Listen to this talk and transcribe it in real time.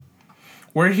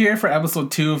We're here for episode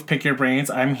 2 of Pick Your Brains.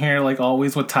 I'm here, like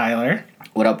always, with Tyler.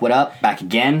 What up? Back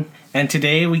again. And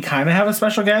today we kind of have a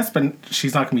special guest, but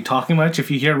she's not going to be talking much. If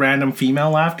you hear random female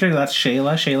laughter, that's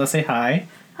Shayla. Shayla, say hi.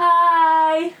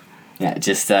 Hi. Yeah,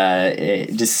 just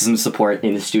some support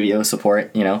in the studio,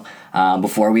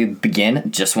 Before we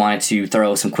begin, just wanted to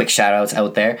throw some quick shout-outs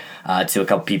out there to a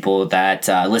couple people that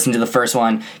listened to the first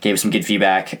one, gave some good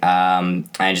feedback, and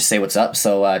just say what's up.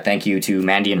 So thank you to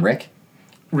Mandy and Rick.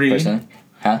 Reed. Personally.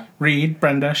 Huh? Reed,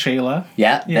 Brenda, Shayla.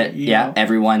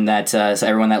 Everyone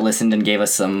that listened and gave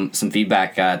us some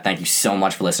feedback. Thank you so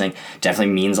much for listening.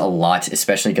 Definitely means a lot,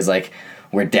 especially because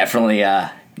we're definitely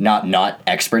not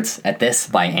experts at this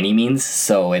by any means.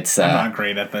 So it's I'm not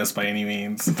great at this by any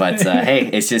means. But hey,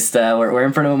 it's just we're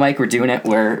in front of a mic. We're doing it.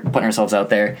 We're putting ourselves out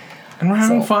there. And we're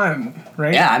having fun,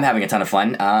 right? Yeah, I'm having a ton of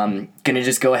fun. Gonna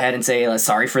just go ahead and say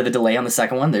sorry for the delay on the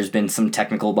second one. There's been some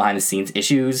technical behind the scenes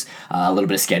issues, a little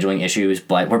bit of scheduling issues,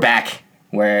 but we're back.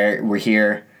 We're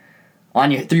here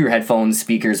on through your headphones,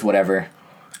 speakers, whatever.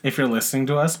 If you're listening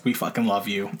to us, we fucking love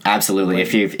you. Absolutely.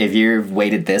 If you've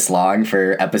waited this long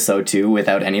for episode 2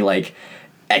 without any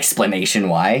explanation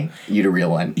why, you're the real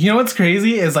one. You know what's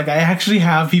crazy is I actually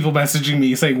have people messaging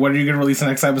me saying, when are you gonna release the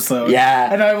next episode?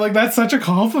 Yeah. And I'm like, that's such a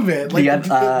compliment.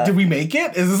 Did we make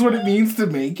it? Is this what it means to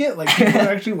make it? People are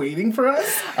actually waiting for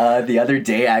us? The other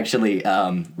day actually,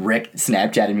 Rick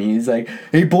Snapchatted me. He's like,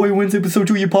 hey boy, when's episode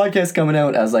 2 of your podcast coming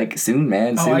out? I was like, soon,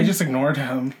 man, soon. Oh, I just ignored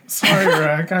him. Sorry,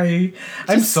 Rick.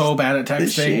 I'm so bad at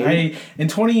texting. In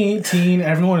 2018,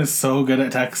 everyone is so good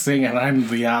at texting and I'm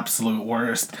the absolute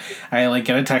worst. I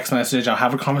get a text message, I'll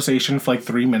have a conversation for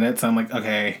 3 minutes, I'm like,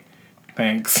 okay,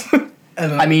 thanks.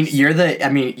 You're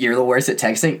the worst at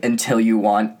texting until you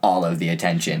want all of the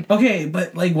attention. Okay,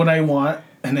 but when I want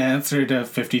an answer to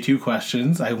 52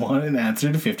 questions, I want an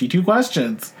answer to 52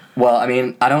 questions. Well, I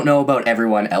don't know about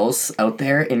everyone else out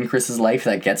there in Chris's life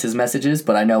that gets his messages,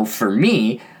 but I know for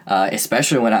me,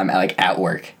 especially when I'm at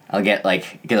work, I'll get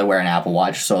because I wear an Apple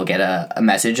Watch, so I'll get a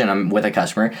message and I'm with a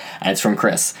customer and it's from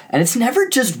Chris. And it's never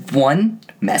just one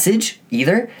message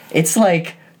either. It's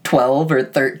 12 or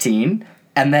 13.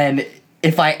 And then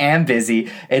if I am busy,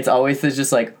 it's always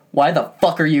just why the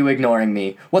fuck are you ignoring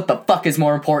me? What the fuck is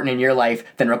more important in your life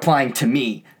than replying to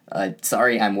me?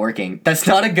 Sorry, I'm working. That's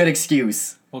not a good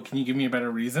excuse. Well, can you give me a better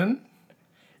reason?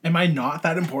 Am I not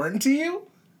that important to you?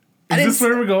 Is this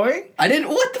where we're going?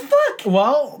 What the fuck?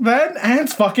 Well, then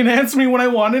answer me when I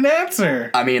want an answer.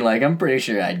 I'm pretty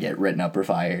sure I'd get written up or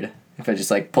fired. If I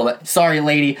just pull that, sorry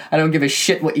lady, I don't give a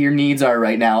shit what your needs are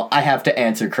right now. I have to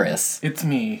answer Chris. It's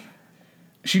me.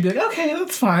 She'd be like, okay,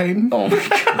 that's fine. Oh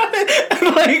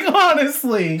my god.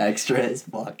 Honestly. Extra as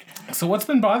fuck. So what's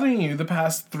been bothering you the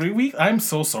past 3 weeks? I'm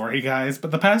so sorry, guys,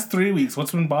 but the past 3 weeks,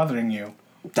 what's been bothering you?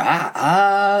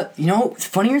 Funnier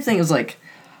thing is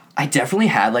I definitely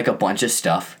had a bunch of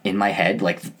stuff in my head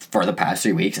for the past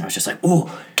 3 weeks, and I was just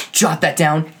oh, jot that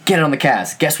down, get it on the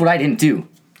cast. Guess what I didn't do?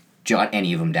 Jot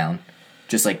any of them down.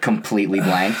 Just completely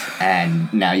blanked,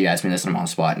 and now you ask me this and I'm on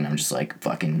the spot, and I'm just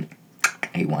fucking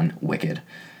A1, wicked.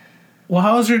 Well,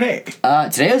 how was your day?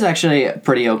 Today was actually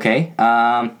pretty okay.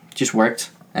 Just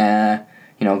worked. Got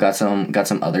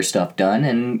some other stuff done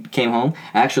and came home.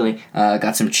 Actually,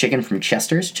 got some chicken from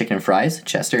Chester's, chicken and fries.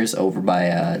 Chester's over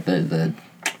by the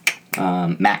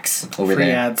Max over Free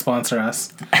there. ad, sponsor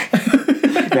us.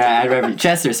 Yeah, ad revenue.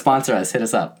 Chester's, sponsor us. Hit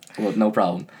us up. Well, no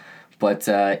problem. But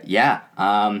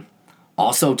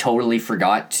also totally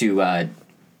forgot to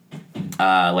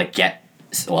get.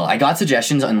 Well, I got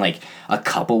suggestions on a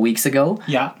couple weeks ago.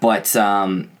 Yeah. But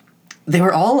they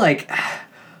were all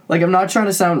I'm not trying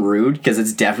to sound rude because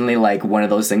it's definitely one of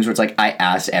those things where it's I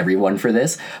asked everyone for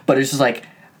this, but it's just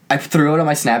I threw it on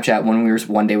my Snapchat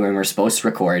one day when we were supposed to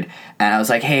record, and I was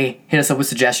like, hey, hit us up with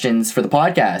suggestions for the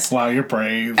podcast. Wow, you're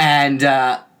brave. And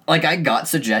I got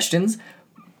suggestions.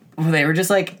 They were just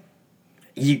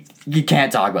you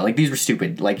can't talk about these were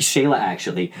stupid. Shayla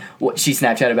actually, what she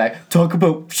Snapchatted back, talk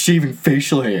about shaving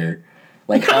facial hair.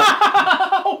 There's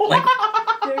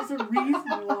a reason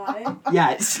why.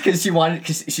 Yeah, because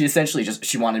she essentially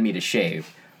she wanted me to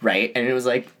shave, right? And it was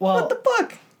what the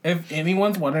fuck? If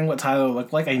anyone's wondering what Tyler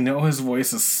looked like, I know his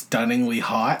voice is stunningly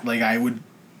hot. I would,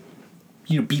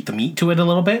 beat the meat to it a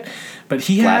little bit. But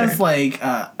he has,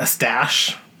 a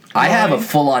stash. I have a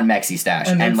full-on Mexi stash.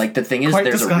 And the thing is,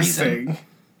 there's disgusting. A reason.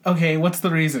 Okay, what's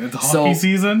the reason? It's hockey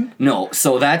season? No,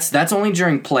 so that's only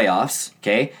during playoffs,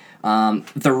 okay?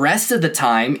 The rest of the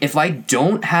time, if I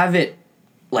don't have it,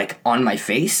 on my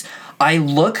face, I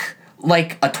look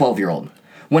like a 12-year-old.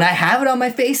 when I have it on my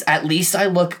face, at least I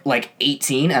look like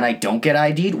 18 and I don't get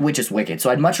ID'd, which is wicked. So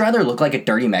I'd much rather look like a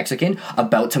dirty Mexican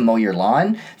about to mow your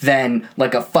lawn than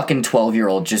like a fucking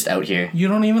 12-year-old just out here. You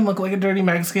don't even look like a dirty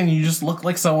Mexican. You just look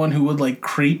like someone who would like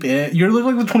creep in. You look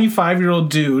like the 25-year-old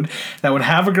dude that would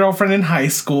have a girlfriend in high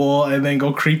school and then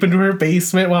go creep into her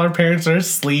basement while her parents are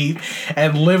asleep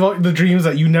and live out the dreams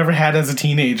that you never had as a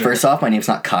teenager. First off, my name's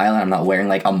not Kyle and I'm not wearing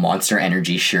like a Monster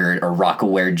Energy shirt or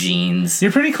Rockaware jeans.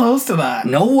 You're pretty close to that.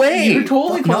 No way! You're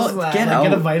totally close to that. Get like, out.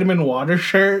 Get a vitamin water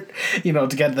shirt, to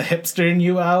get the hipster in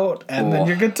you out, and then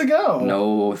you're good to go.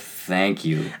 No, thank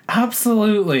you.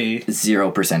 Absolutely.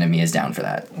 0% of me is down for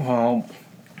that. Well,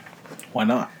 why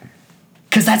not?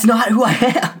 Because that's not who I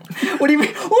am. What do you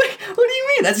mean? What do you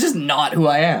mean? That's just not who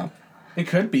I am. It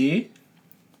could be.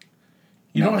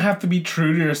 You don't have to be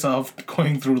true to yourself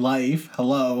going through life.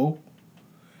 Hello.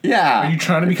 Yeah. Are you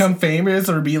trying to become famous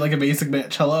or be like a basic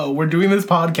bitch? Hello. We're doing this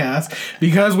podcast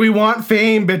because we want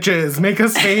fame, bitches. Make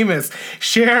us famous.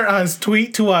 Share us.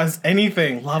 Tweet to us.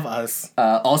 Anything. Love us.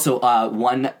 Also,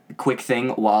 one quick thing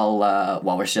while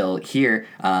we're still here,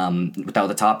 without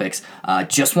the topics,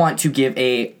 just want to give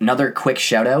another quick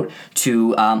shout out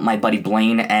to my buddy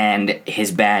Blaine and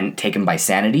his band Taken by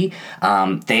Sanity.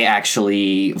 They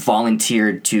actually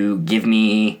volunteered to give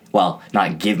me, well,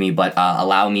 not give me, but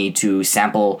allow me to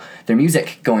sample their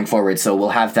music going forward. So we'll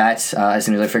have that as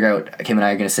soon as I figure out. Kim and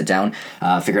I are going to sit down,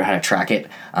 figure out how to track it.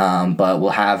 But we'll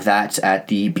have that at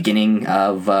the beginning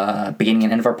and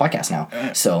end of our podcast now.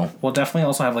 So we'll definitely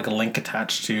also have like a link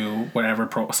attached to whatever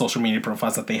social media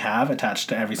profiles that they have attached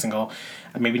to every single,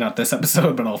 maybe not this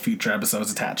episode, but all future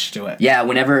episodes attached to it. Yeah,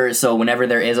 whenever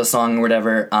there is a song or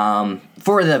whatever,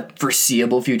 for the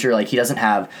foreseeable future, like he doesn't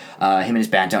have, him and his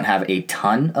band don't have a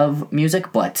ton of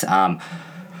music, but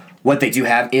what they do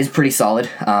have is pretty solid.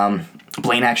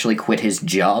 Blaine actually quit his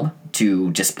job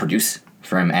to just produce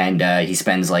for him, and he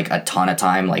spends like a ton of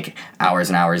time, like hours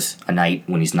and hours a night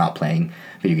when he's not playing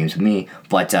video games with me,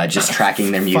 but just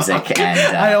tracking their music.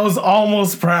 And I was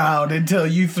almost proud until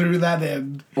you threw that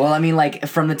in. Well, I mean, like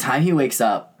from the time he wakes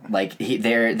up, like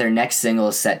their next single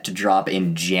is set to drop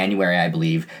in January, I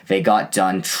believe. They got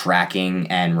done tracking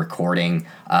and recording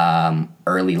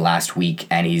early last week,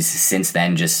 and he's since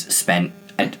then just spent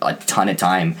a ton of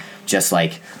time just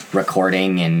like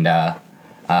recording and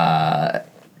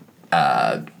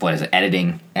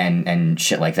editing and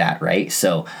shit like that, right?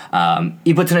 So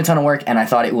he puts in a ton of work, and I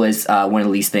thought it was one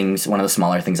of the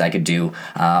smaller things I could do.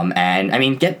 And I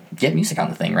mean, get music on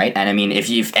the thing, right? And I mean,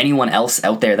 if anyone else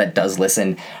out there that does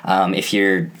listen, if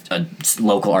you're a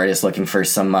local artist looking for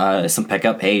some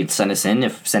pickup, hey, send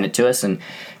it to us, and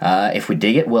if we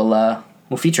dig it, we'll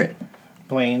feature it.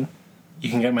 Blaine, you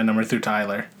can get my number through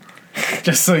Tyler,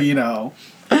 just so you know.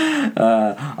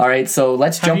 All right, so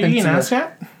let's jump into. Have you eaten ass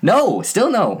yet? No,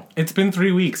 still no. It's been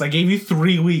 3 weeks. I gave you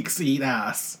 3 weeks to eat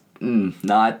ass.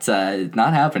 Not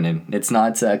happening. It's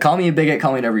not. Call me a bigot,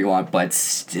 call me whatever you want, but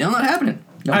still not happening.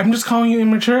 No. I'm just calling you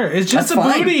immature. It's just That's a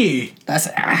fine. booty.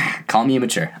 Call me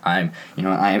immature. I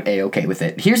am A-okay with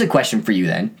it. Here's a question for you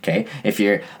then. Okay, if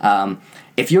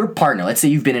your partner, let's say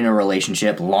you've been in a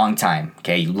relationship long time.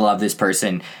 Okay, you love this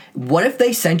person. What if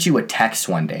they sent you a text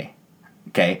one day?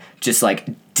 Okay, just like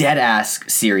dead ass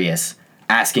serious,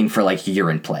 asking for like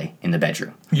urine play in the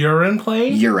bedroom. Urine play?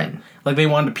 Urine. Like they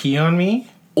wanted to pee on me?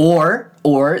 Or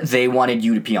they wanted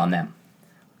you to pee on them.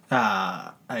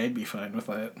 I'd be fine with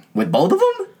it. With both of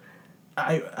them?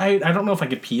 I don't know if I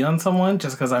could pee on someone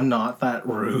just because I'm not that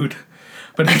rude.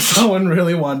 But if someone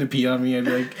really wanted to pee on me, I'd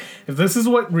be like, if this is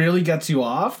what really gets you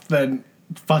off, then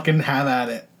fucking have at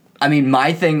it. I mean,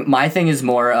 my thing is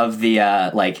more of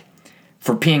the, like,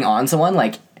 for peeing on someone,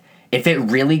 like, if it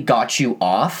really got you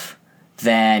off,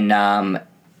 then,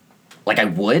 like, I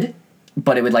would,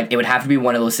 but it would have to be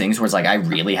one of those things where it's like, I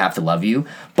really have to love you,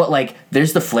 but, like,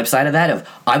 there's the flip side of that of,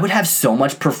 I would have so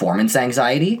much performance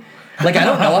anxiety. Like, I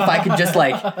don't know if I could just,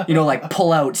 like, like,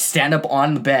 pull out, stand up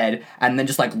on the bed, and then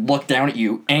just, like, look down at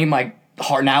you, aim my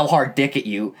hard dick at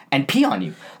you, and pee on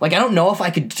you. Like, I don't know if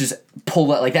I could just pull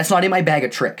that. Like, that's not in my bag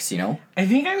of tricks, you know? I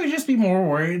think I would just be more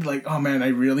worried, like, oh, man, I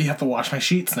really have to wash my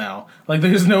sheets now. Like,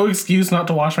 there's no excuse not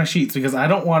to wash my sheets, because I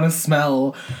don't want to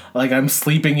smell like I'm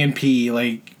sleeping in pee.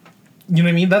 Like, you know what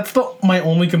I mean? That's my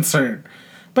only concern.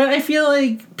 But I feel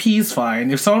like pee's fine.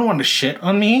 If someone wanted to shit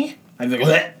on me, I'd be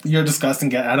like, you're disgusting,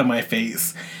 get out of my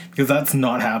face. Because that's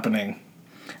not happening.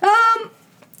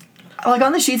 Like,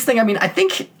 on the sheets thing, I mean, I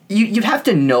think you'd have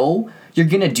to know you're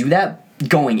gonna do that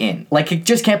going in. Like, it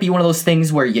just can't be one of those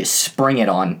things where you spring it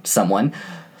on someone.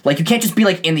 Like, you can't just be,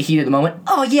 like, in the heat of the moment,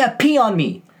 oh, yeah, pee on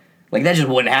me. Like, that just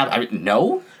wouldn't happen. I mean,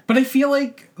 no. But I feel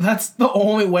like that's the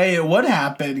only way it would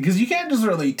happen, because you can't just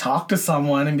really talk to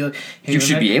someone and be like, hey, You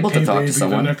should be able to talk baby, to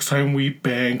someone. The next time we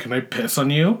bang, can I piss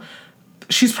on you?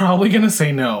 She's probably going to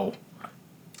say no.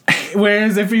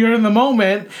 Whereas if you're in the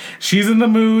moment, she's in the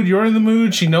mood, you're in the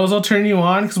mood, she knows I'll turn you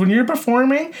on. Because when you're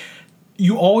performing,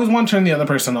 you always want to turn the other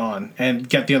person on and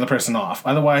get the other person off.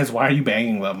 Otherwise, why are you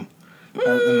banging them?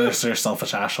 Unless they're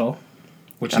selfish asshole.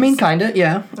 I mean, kinda,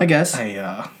 yeah, I guess.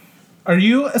 Are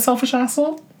you a selfish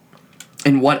asshole?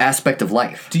 In what aspect of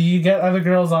life? Do you get other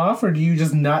girls off, or do you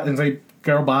just not and say,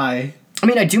 girl, bye? I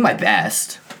mean, I do my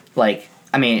best. Like,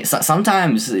 I mean,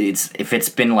 sometimes if it's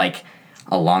been, like,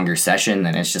 a longer session,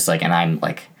 then it's just, like, and I'm,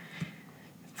 like,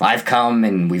 if I've come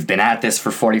and we've been at this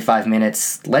for 45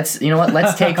 minutes, let's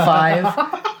take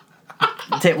 5.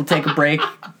 We'll take a break.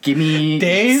 Give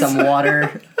me some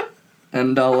water,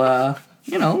 and I'll,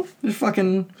 just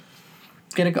fucking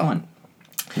get it going.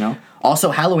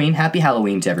 Also, Halloween. Happy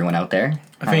Halloween to everyone out there.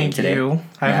 Thank you.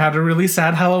 I've had a really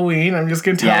sad Halloween. I'm just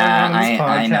going to tell everyone on this podcast.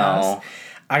 I know.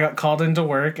 I got called into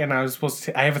work, and I was supposed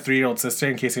to... I have a 3-year-old sister,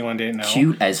 in case anyone didn't know.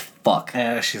 Cute as fuck.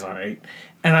 She's alright.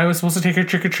 And I was supposed to take her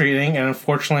trick-or-treating, and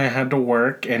unfortunately I had to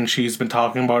work, and she's been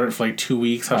talking about it for like 2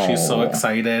 weeks, how she's so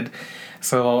excited.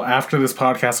 So after this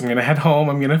podcast, I'm going to head home,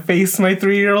 I'm going to face my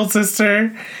 3-year-old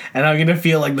sister, and I'm going to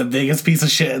feel like the biggest piece of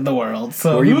shit in the world.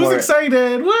 So who's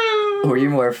excited? Woo! Who are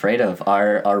you more afraid of?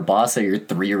 Our boss or your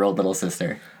 3-year-old little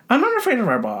sister? I'm not afraid of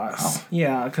our boss. Oh.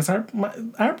 Yeah, because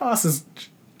our boss is...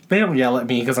 They don't yell at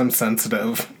me because I'm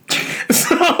sensitive.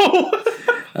 So...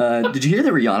 did you hear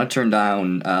that Rihanna turned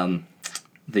down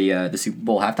the Super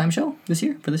Bowl halftime show this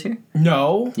year?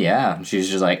 No. Yeah, she's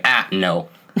just like, no.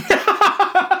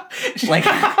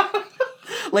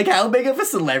 Like how big of a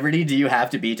celebrity do you have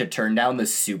to be to turn down the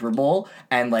Super Bowl?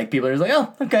 And like people are just like,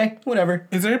 oh, okay, whatever.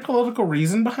 Is there a political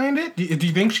reason behind it? Do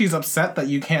you think she's upset that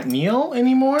you can't kneel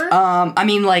anymore? I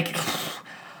mean, like,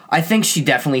 I think she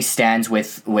definitely stands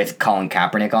with Colin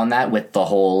Kaepernick on that, with the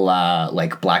whole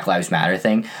like Black Lives Matter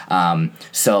thing.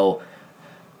 So,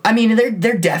 I mean,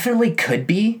 there definitely could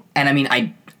be, and I mean,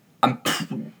 I'm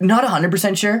not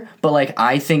 100% sure, but like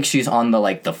I think she's on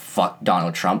the fuck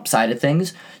Donald Trump side of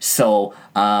things. So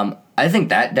I think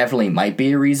that definitely might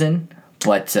be a reason.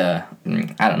 But I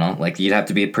don't know. Like you'd have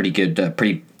to be a pretty good,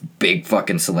 pretty big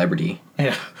fucking celebrity.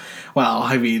 Yeah. Well,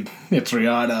 I mean, it's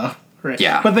Rihanna. Right.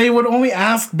 Yeah. But they would only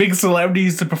ask big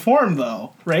celebrities to perform,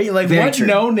 though, right? Like, Very what true.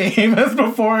 no name has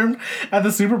performed at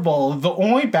the Super Bowl? The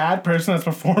only bad person that's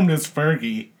performed is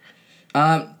Fergie.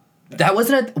 That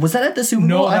wasn't was that at the Super Bowl?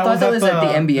 No, I thought that was at the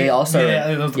NBA All-Star.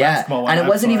 Yeah, it was the basketball one. And it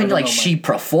wasn't even like I don't know, she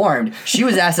performed. She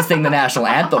was asked to sing the national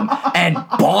anthem and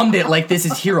bombed it like this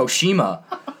is Hiroshima.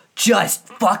 Just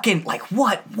fucking, like,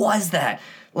 what was that?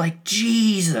 Like,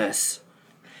 Jesus.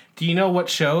 Do you know what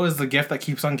show is the gift that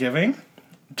keeps on giving?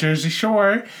 Jersey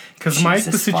Shore, because Mike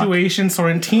the Situation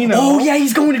Sorrentino. Oh yeah,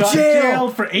 he's going to got jail.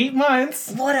 jailed for 8 months.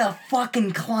 What a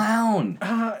fucking clown.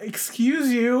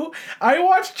 Excuse you. I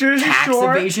watch Jersey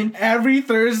Shore evasion? every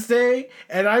Thursday,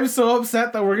 and I'm so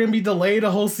upset that we're gonna be delayed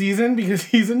a whole season because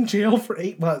he's in jail for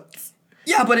 8 months.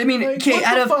 Yeah, but I mean, Like, okay,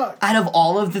 what the out of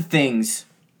all of the things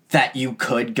that you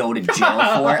could go to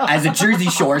jail for as a Jersey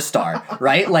Shore star,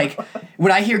 right? Like, when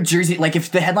I hear Jersey, like,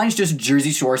 if the headline's just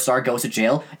Jersey Shore star goes to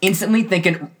jail, instantly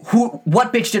thinking,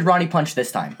 what bitch did Ronnie punch this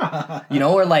time? You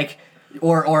know, or like,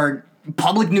 or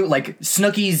public news, like,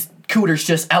 Snooki's cooter's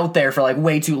just out there for, like,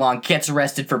 way too long, gets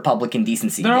arrested for public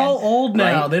indecency. They're all old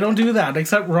now. Right? They don't do that,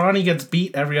 except Ronnie gets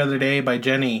beat every other day by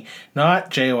Jenny.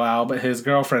 Not JWoww, but his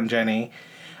girlfriend, Jenny.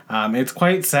 It's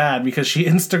quite sad because she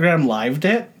Instagram lived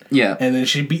it. Yeah. And then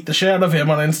she beat the shit out of him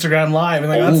on Instagram Live. And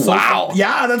like, that's wow.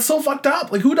 Yeah, that's so fucked up.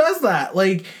 Like, who does that?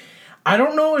 Like, I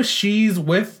don't know if she's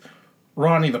with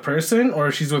Ronnie the person or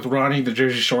if she's with Ronnie the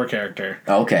Jersey Shore character.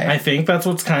 Okay. I think that's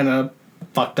what's kind of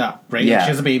fucked up, right? Yeah. She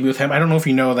has a baby with him. I don't know if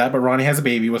you know that, but Ronnie has a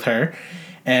baby with her.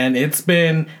 And it's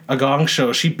been a gong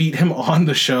show. She beat him on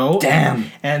the show.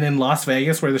 Damn. And in Las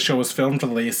Vegas, where the show was filmed for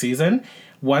the latest season,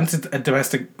 once a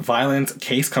domestic violence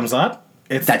case comes up,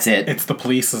 That's it. It's the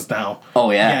police's now.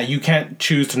 Oh, yeah? Yeah, you can't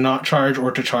choose to not charge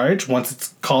or to charge. Once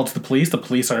it's called to the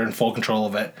police are in full control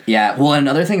of it. Yeah, well,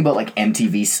 another thing about, like,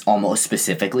 MTV almost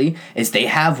specifically is they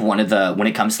have one of the, when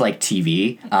it comes to, like,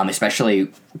 TV,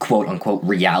 especially quote-unquote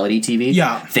reality TV,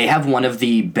 yeah, they have one of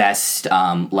the best,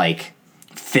 like,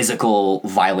 physical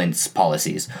violence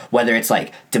policies. Whether it's,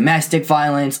 like, domestic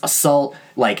violence, assault,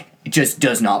 like, it just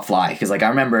does not fly. Because, like, I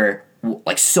remember...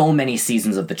 like so many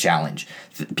seasons of the challenge,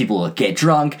 people will get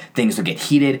drunk, things will get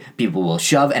heated, people will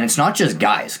shove, and it's not just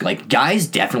guys. Like, guys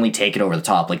definitely take it over the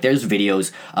top. Like, there's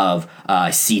videos of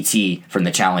CT from the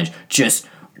challenge just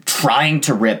trying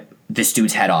to rip this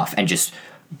dude's head off and just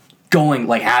going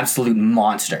like absolute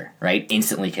monster, right?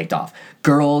 Instantly kicked off.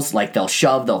 Girls, like they'll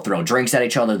shove, they'll throw drinks at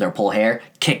each other, they'll pull hair,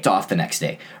 kicked off the next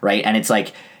day, right? And it's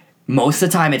like most of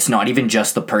the time it's not even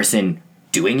just the person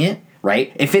doing it,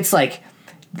 right? If it's like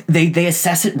they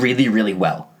assess it really, really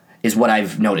well is what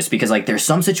I've noticed, because like there's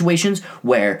some situations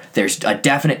where there's a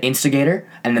definite instigator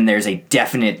and then there's a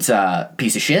definite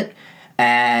piece of shit,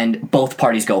 and both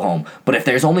parties go home. But if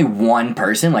there's only one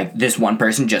person, like this one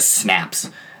person just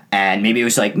snaps. And maybe it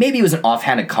was an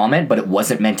offhanded comment, but it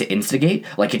wasn't meant to instigate.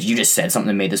 Like if you just said something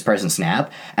that made this person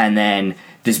snap, and then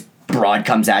this broad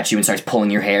comes at you and starts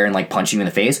pulling your hair and like punching you in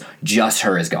the face, just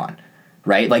her is gone,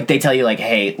 right? Like they tell you like,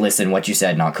 hey, listen, what you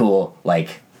said, not cool.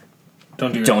 Like,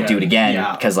 don't do it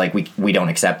again, because like we don't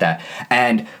accept that.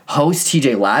 And host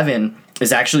TJ Lavin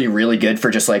is actually really good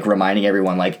for just like reminding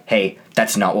everyone like, hey,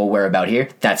 that's not what we're about here.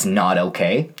 That's not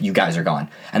okay. You guys are gone.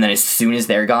 And then as soon as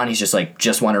they're gone, he's just like,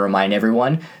 just want to remind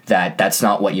everyone that that's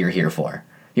not what you're here for.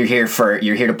 You're here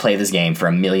to play this game for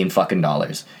 $1 million fucking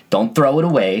dollars. Don't throw it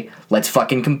away. Let's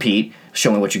fucking compete.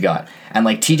 Show me what you got. And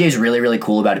like TJ's really, really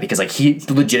cool about it, because like he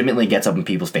legitimately gets up in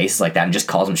people's faces like that and just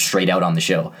calls them straight out on the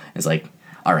show. It's like,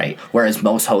 all right. Whereas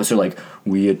most hosts are like,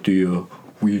 we at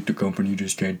the company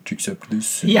just can't accept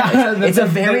this. Yeah, it's a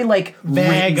very like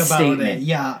vague about statement. it.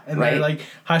 Yeah, and right? they're like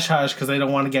hush hush because they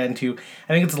don't want to get into.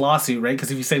 I think it's a lawsuit, right? Because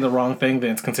if you say the wrong thing,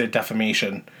 then it's considered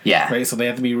defamation. Yeah. Right. So they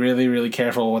have to be really, really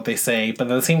careful what they say.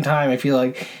 But at the same time, I feel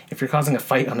like if you're causing a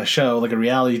fight on a show, like a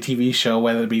reality TV show,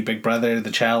 whether it be Big Brother,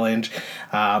 The Challenge,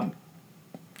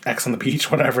 X on the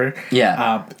Beach, whatever.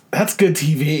 Yeah. That's good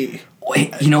TV.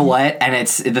 You know what? And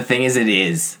it's the thing is, it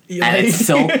is, and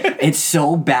it's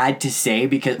so bad to say,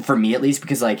 because for me at least,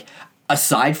 because like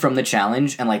aside from The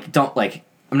Challenge, and like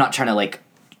I'm not trying to like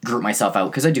group myself out,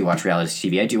 because I do watch reality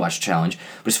TV, I do watch The Challenge,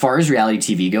 but as far as reality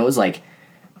TV goes, like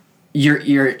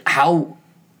you're how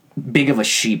big of a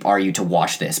sheep are you to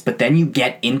watch this? But then you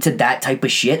get into that type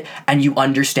of shit and you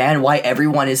understand why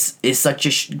everyone is such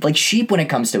a sheep when it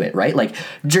comes to it, right? Like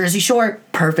Jersey Shore,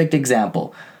 perfect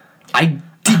example. I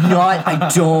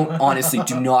honestly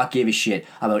do not give a shit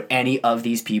about any of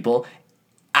these people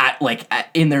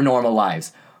in their normal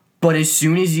lives. But as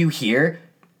soon as you hear,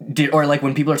 or like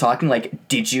when people are talking, like,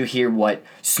 did you hear what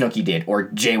Snooki did, or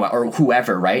JY, or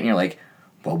whoever, right? And you're like,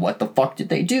 well, what the fuck did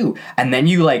they do? And then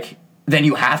you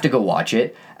have to go watch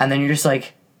it, and then you're just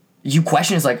like, you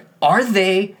question, it's like, are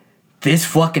they this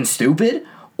fucking stupid?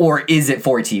 Or is it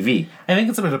for TV? I think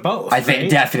it's a bit of both. I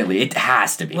think definitely it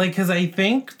has to be. Like, because I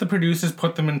think the producers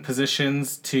put them in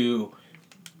positions to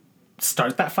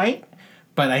start that fight,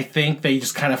 but I think they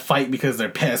just kind of fight because they're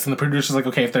pissed, and the producer's like,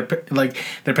 okay, if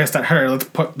they're pissed at her, let's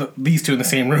put these two in the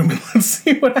same room and let's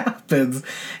see what happens,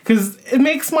 because it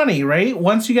makes money, right?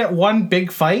 Once you get one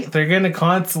big fight, they're gonna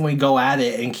constantly go at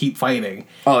it and keep fighting.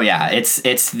 Oh yeah, it's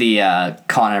the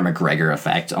Conor McGregor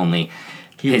effect. Only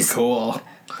he's cool.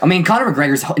 I mean, Conor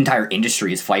McGregor's entire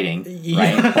industry is fighting,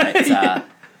 right? But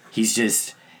he's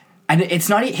just... And it's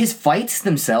not... His fights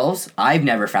themselves, I've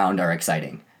never found are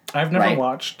exciting. I've never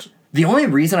watched... The only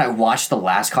reason I watched the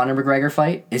last Conor McGregor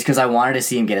fight is because I wanted to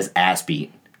see him get his ass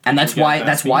beat. And that's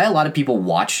why a lot of people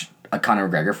watch a Conor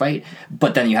McGregor fight,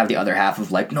 but then you have the other half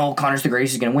of like, no, Conor's the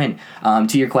greatest, he's going to win.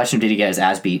 To your question, did he get his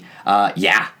ass beat?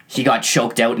 Yeah. He got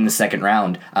choked out in the second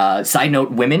round. Side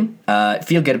note, women,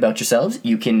 feel good about yourselves.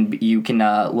 You can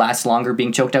last longer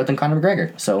being choked out than Conor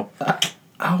McGregor. So,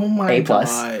 oh my A+.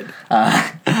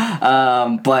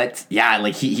 But yeah,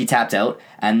 like he tapped out,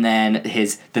 and then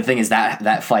the thing is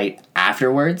that fight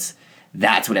afterwards,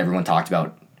 that's what everyone talked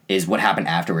about, is what happened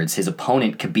afterwards. His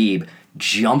opponent Khabib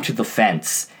jumped the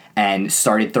fence and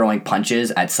started throwing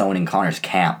punches at someone in Conor's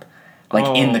camp.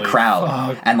 Like in the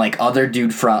crowd, and like other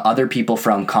people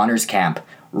from Conor's camp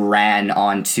ran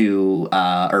onto,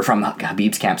 or from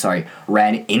Khabib's camp,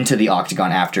 ran into the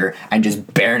octagon after and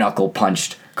just bare knuckle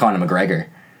punched Conor McGregor.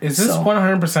 Is this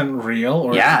 100% real,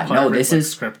 or this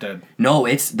is scripted? No,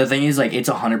 the thing is like it's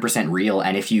 100% real,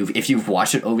 and if you've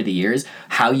watched it over the years,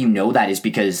 how you know that is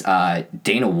because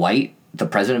Dana White, the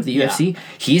president of the UFC,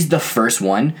 he's the first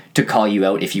one to call you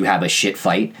out if you have a shit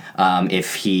fight.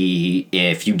 If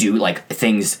you do like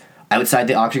things outside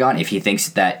the octagon, if he thinks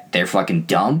that they're fucking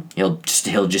dumb, he'll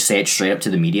just say it straight up to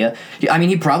the media. I mean,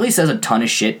 he probably says a ton of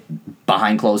shit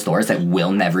behind closed doors that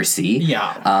we'll never see.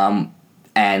 Yeah.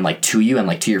 And like to you and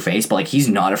like to your face, but like he's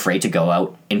not afraid to go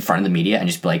out in front of the media and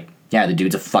just be like, yeah, the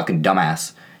dude's a fucking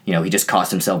dumbass. You know, he just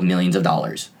cost himself millions of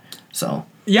dollars. So.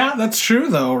 Yeah, that's true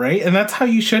though, right? And that's how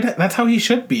he should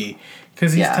be,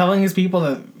 because he's telling his people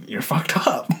that you're fucked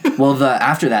up. Well,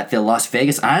 after that, the Las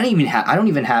Vegas. I don't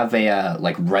even have a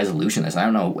like resolution. This I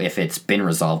don't know if it's been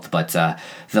resolved, but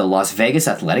the Las Vegas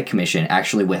Athletic Commission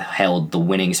actually withheld the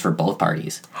winnings for both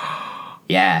parties.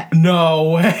 Yeah.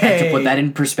 No way. And to put that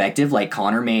in perspective, like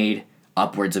Conor made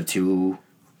upwards of 2-3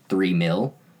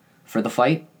 mil for the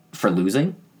fight for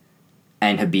losing,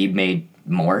 and Khabib made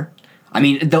more. I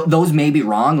mean, those may be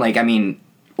wrong. Like, I mean,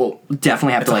 well,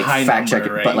 definitely have to like fact check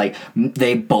it, right? But like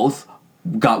they both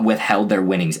got withheld their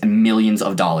winnings and millions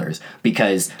of dollars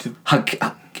because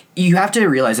you have to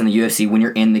realize in the UFC when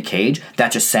you're in the cage,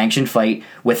 that's a sanctioned fight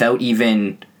without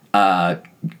even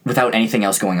without anything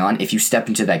else going on. If you step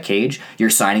into that cage, you're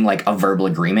signing like a verbal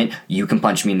agreement. You can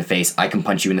punch me in the face, I can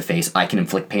punch you in the face, I can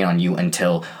inflict pain on you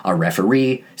until a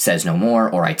referee says no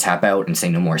more, or I tap out and say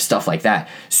no more, stuff like that.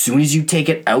 Soon as you take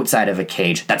it outside of a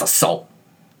cage, that's assault.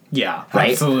 Yeah,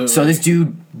 right? Absolutely. So this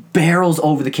dude barrels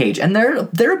over the cage, and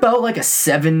they're about like a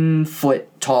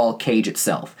 7-foot tall cage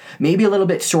itself. Maybe a little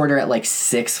bit shorter at like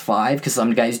 6'5", because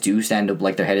some guys do stand up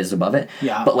like their head is above it.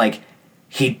 Yeah. But like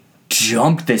he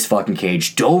jumped this fucking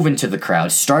cage, dove into the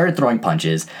crowd, started throwing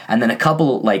punches, and then a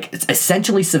couple like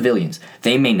essentially civilians.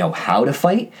 They may know how to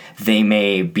fight, they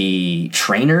may be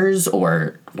trainers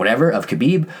or whatever of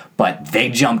Khabib, but they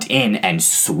jumped in and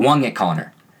swung at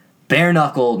Conor. Bare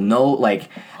knuckle, no like.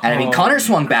 And I mean, Conor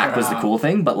swung back was the cool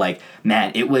thing, but like,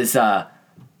 man, it was a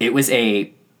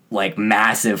like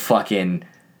massive fucking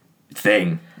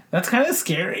thing. That's kind of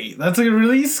scary. That's a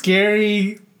really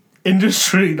scary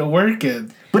industry to work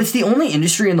in. But it's the only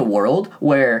industry in the world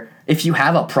where if you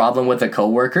have a problem with a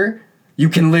coworker, you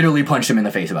can literally punch them in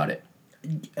the face about it.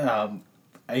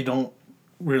 I don't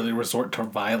really resort to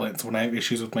violence when I have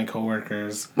issues with my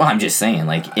coworkers. Well, I'm just saying,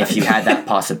 like, if you had that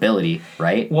possibility,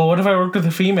 right? Well, what if I worked with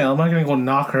a female? I'm not going to go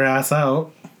knock her ass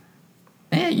out.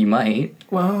 You might.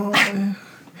 Well,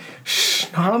 shh,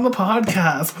 not on the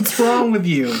podcast. What's wrong with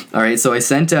you? All right, so I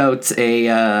sent out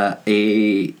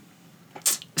a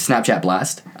Snapchat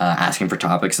blast asking for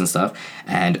topics and stuff,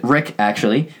 and Rick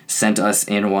actually sent us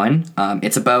in one.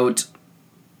 It's about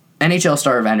NHL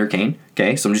star Evander Kane.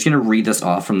 Okay, so I'm just going to read this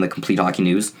off from the Complete Hockey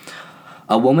News.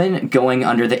 A woman going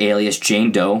under the alias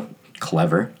Jane Doe,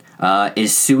 clever,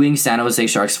 is suing San Jose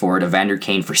Sharks forward Evander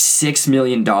Kane for $6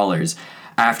 million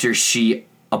after she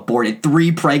aborted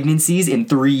 3 pregnancies in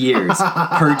 3 years,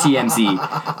 per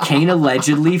TMZ. Kane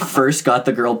allegedly first got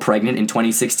the girl pregnant in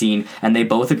 2016, and they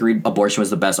both agreed abortion was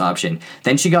the best option.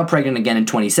 Then she got pregnant again in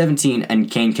 2017, and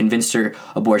Kane convinced her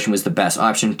abortion was the best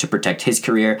option to protect his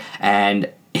career and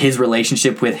his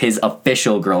relationship with his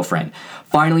official girlfriend.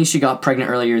 Finally, she got pregnant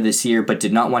earlier this year, but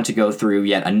did not want to go through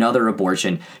yet another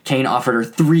abortion. Kane offered her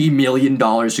 $3 million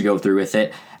to go through with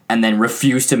it, and then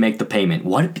refused to make the payment.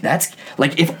 What? That's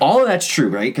like, if all of that's true,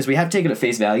 right? Because we have to take it at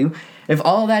face value. If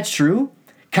all of that's true,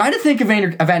 kind of think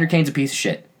Evander Kane's a piece of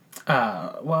shit.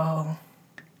 Well,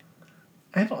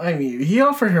 I mean, he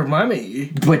offered her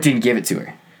money, but didn't give it to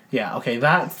her. Yeah, okay,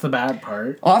 that's the bad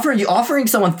part. Offering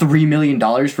someone $3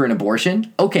 million for an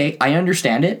abortion, okay, I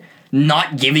understand it.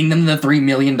 Not giving them the $3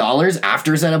 million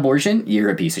after said abortion, you're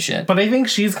a piece of shit. But I think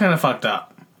she's kind of fucked up.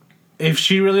 If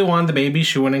she really wanted the baby,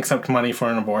 she wouldn't accept money for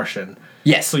an abortion.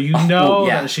 Yes. So you know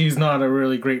that she's not a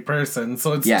really great person.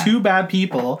 So it's two bad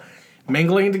people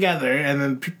mingling together, and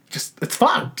then just, it's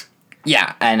fucked.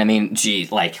 Yeah, and I mean,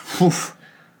 geez, like, whew.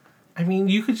 I mean,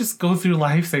 you could just go through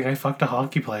life saying, I fucked a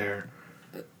hockey player.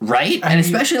 Right? And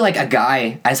especially, like, a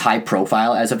guy as high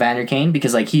profile as Evander Kane,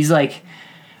 because, like, he's, like,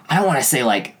 I don't want to say,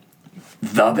 like,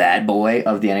 the bad boy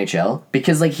of the NHL,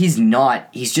 because, like, he's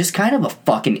just kind of a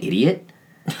fucking idiot.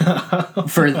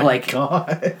 For, like,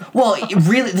 God. Well,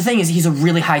 really, the thing is, he's a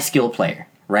really high skill player,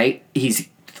 right? He's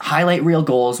highlight reel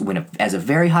goals, as a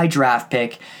very high draft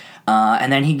pick,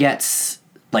 and then he gets,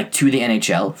 like, to the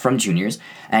NHL from juniors,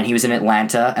 and he was in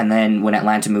Atlanta, and then when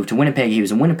Atlanta moved to Winnipeg, he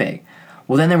was in Winnipeg.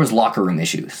 Well, then there was locker room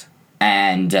issues.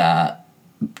 And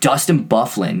Dustin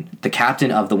Byfuglien, the captain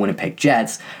of the Winnipeg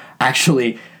Jets,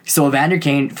 actually... So Evander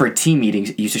Kane, for team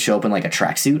meetings, used to show up in, like, a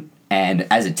tracksuit. And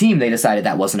as a team, they decided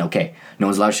that wasn't okay. No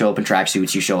one's allowed to show up in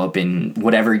tracksuits. You show up in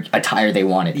whatever attire they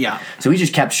wanted. Yeah. So he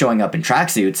just kept showing up in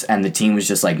tracksuits, and the team was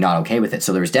just, like, not okay with it.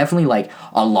 So there was definitely, like,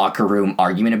 a locker room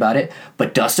argument about it.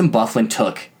 But Dustin Byfuglien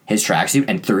took his tracksuit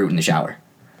and threw it in the shower.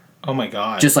 Oh, my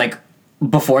God. Just, like...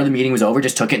 Before the meeting was over,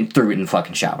 just took it and threw it in the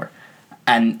fucking shower.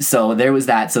 And so there was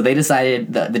that. So they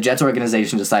decided, the Jets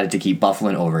organization decided to keep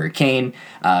Byfuglien over Kane,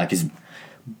 because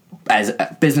as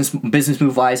a business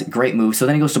move-wise, great move. So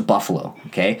then he goes to Buffalo,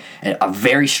 okay? A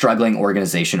very struggling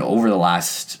organization over the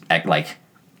last, like,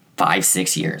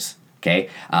 5-6 years, okay?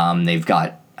 They've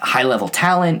got high-level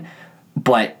talent,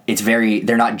 but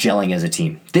they're not gelling as a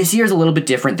team. This year's a little bit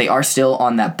different. They are still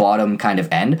on that bottom kind of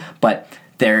end, but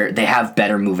they have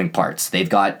better moving parts. They've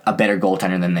got a better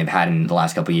goaltender than they've had in the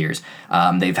last couple of years.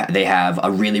 They have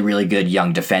a really, really good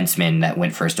young defenseman that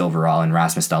went first overall in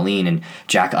Rasmus Dahlin, and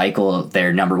Jack Eichel,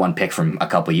 their number one pick from a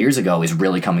couple of years ago, is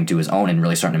really coming to his own and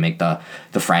really starting to make the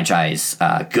franchise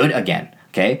good again.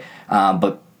 Okay,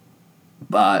 but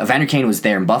Evander Kane was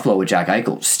there in Buffalo with Jack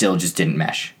Eichel, still just didn't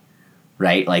mesh.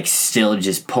 Right, like still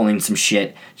just pulling some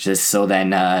shit, just so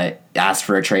then asked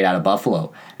for a trade out of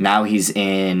Buffalo. Now he's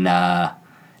in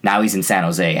San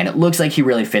Jose, and it looks like he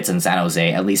really fits in San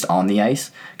Jose, at least on the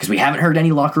ice, because we haven't heard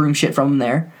any locker room shit from him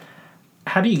there.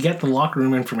 How do you get the locker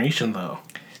room information though?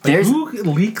 Like, who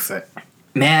leaks it?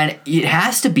 Man, it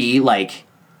has to be like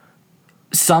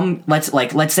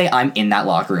let's say I'm in that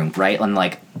locker room, right, and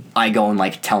like I go and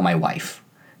like tell my wife.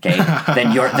 Okay,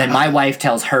 then my wife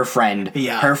tells her friend,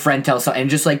 her friend tells and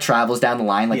just like travels down the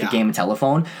line like a game of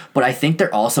telephone. But I think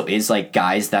there also is like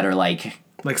guys that are like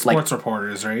sports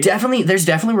reporters, right? There's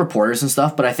definitely reporters and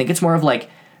stuff, but I think it's more of like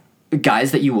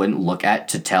guys that you wouldn't look at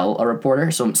to tell a reporter.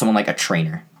 So someone like a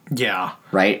trainer. Yeah.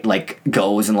 Right? Like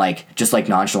goes and like just like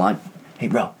nonchalant. Hey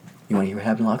bro, you want to hear what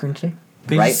happened in the locker room today?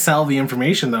 They just sell the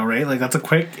information though, right? Like that's a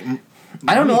quick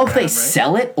I don't know if they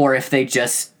sell it or if they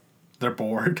just they're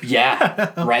bored.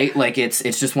 Yeah, right? Like it's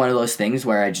just one of those things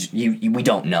where we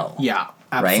don't know. Yeah,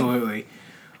 absolutely. Right?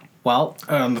 Well,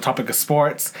 on the topic of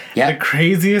sports, the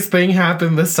craziest thing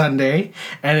happened this Sunday,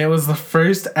 and it was the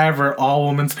first ever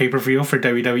all-women's pay-per-view for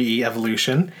WWE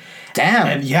Evolution. Damn.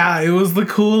 And yeah, it was the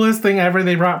coolest thing ever.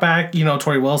 They brought back,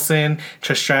 Tori Wilson,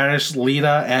 Trish Stratus,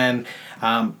 Lita, and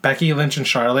Becky Lynch and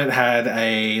Charlotte had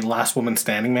a last woman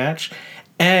standing match.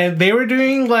 And they were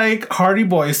doing, like, Hardy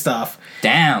Boy stuff.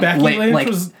 Damn. Becky Lynch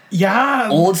was... Yeah.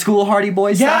 Old school Hardy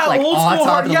Boy stuff? Like, old on school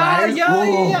top of the ladders?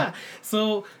 Yeah.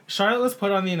 So, Charlotte was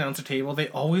put on the announcer table. They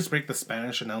always break the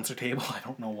Spanish announcer table. I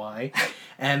don't know why.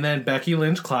 And then Becky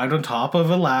Lynch climbed on top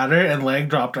of a ladder and leg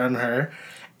dropped on her.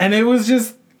 And it was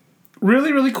just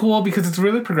really, really cool because it's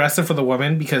really progressive for the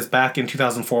women, because back in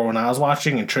 2004 when I was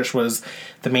watching and Trish was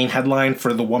the main headline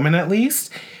for the woman at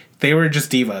least... They were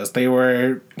just divas. They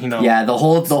were, Yeah, the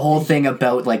whole thing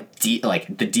about like the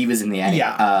divas in the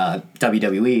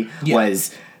WWE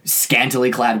was scantily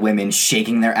clad women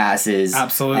shaking their asses.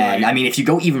 Absolutely. And I mean, if you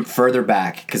go even further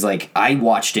back, because like I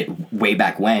watched it way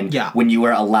back when you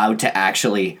were allowed to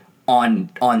actually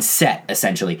on set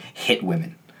essentially hit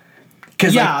women.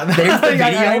 Because there's the video.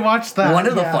 I watched that. One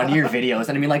of the funnier videos,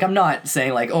 and I mean, like, I'm not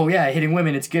saying like, oh yeah, hitting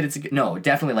women, it's good. No,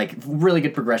 definitely like really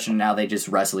good progression. Now they just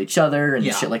wrestle each other and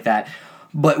shit like that.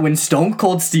 But when Stone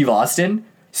Cold Steve Austin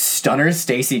stunners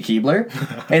Stacy Keibler,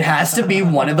 it has to be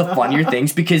one of the funnier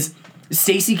things, because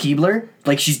Stacy Keibler,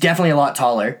 like, she's definitely a lot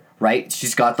taller, right?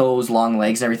 She's got those long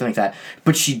legs and everything like that.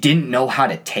 But she didn't know how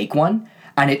to take one,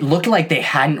 and it looked like they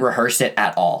hadn't rehearsed it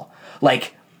at all.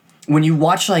 Like, when you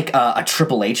watch like a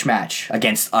Triple H match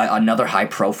against another high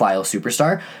profile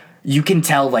superstar, you can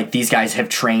tell like these guys have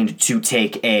trained to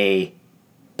take a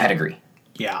pedigree.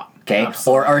 Yeah. Okay.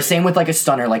 Or same with like a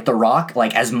stunner, like The Rock.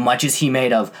 Like as much as he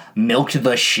made of milked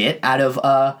the shit out of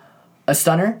a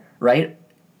stunner, right?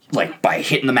 Like by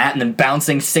hitting the mat and then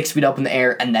bouncing 6 feet up in the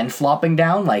air and then flopping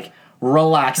down. Like,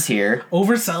 relax here.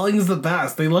 Overselling is the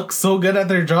best. They look so good at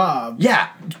their job. Yeah,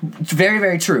 very,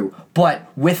 very true.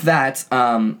 But with that,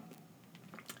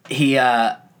 he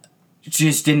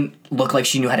just didn't look like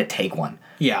she knew how to take one.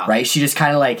 Yeah. Right? She just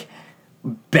kind of like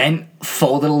bent,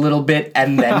 folded a little bit,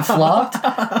 and then flopped.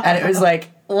 And it was like,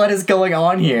 what is going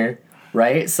on here?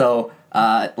 Right? So,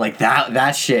 like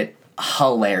that shit,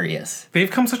 hilarious.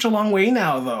 They've come such a long way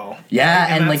now, though. Yeah,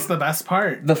 and that's like the best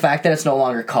part. The fact that it's no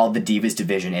longer called the Divas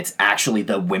division, it's actually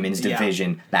the women's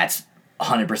division. That's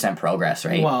 100% progress,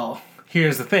 right? Well,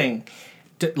 here's the thing.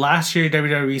 Last year,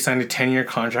 WWE signed a 10-year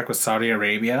contract with Saudi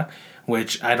Arabia,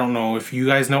 which I don't know if you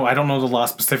guys know. I don't know the law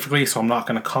specifically, so I'm not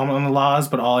going to comment on the laws,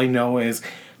 but all I know is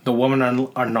the women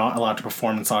are not allowed to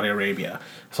perform in Saudi Arabia.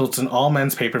 So it's an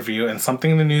all-men's pay-per-view, and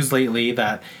something in the news lately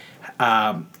that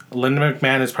Linda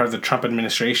McMahon is part of the Trump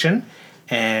administration,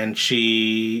 and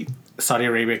Saudi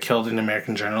Arabia killed an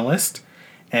American journalist,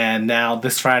 and now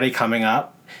this Friday coming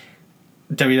up,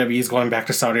 WWE is going back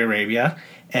to Saudi Arabia.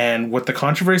 And with the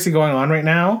controversy going on right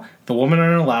now, the women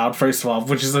aren't allowed, first of all,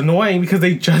 which is annoying because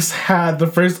they just had the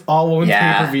first all-women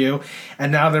pay-per-view,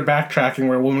 and now they're backtracking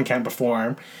where women can't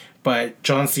perform. But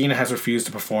John Cena has refused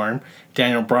to perform.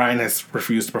 Daniel Bryan has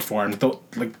refused to perform.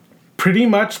 Pretty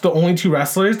much the only two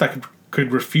wrestlers that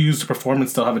could refuse to perform and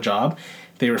still have a job,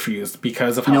 they refused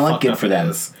because of how fucked up it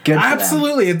is. Good for them.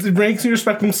 Absolutely. It makes me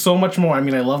respect them so much more. I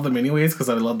mean, I love them anyways because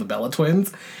I love the Bella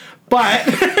Twins. But...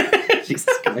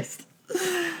 Jesus Christ.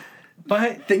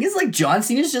 But Thing is, like, John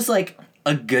Cena's just, like,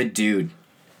 a good dude.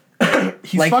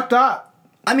 he's like, fucked up.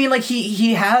 I mean, like,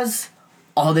 he has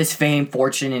all this fame,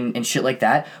 fortune, and shit like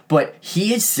that, but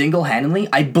he is single-handedly,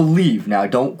 I believe, now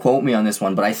don't quote me on this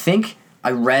one, but I think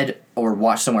I read or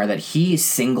watched somewhere that he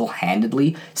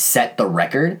single-handedly set the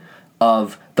record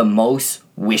of the most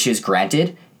wishes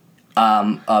granted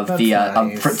of That's the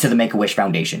nice. to the Make-A-Wish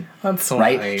Foundation. That's so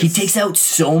right? nice. He takes out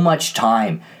so much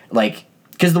time, like,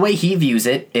 because the way he views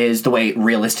it is the way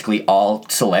realistically all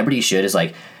celebrities should, is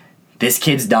like, this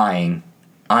kid's dying,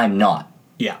 I'm not.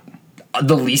 Yeah.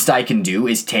 The least I can do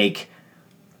is take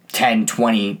 10,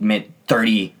 20,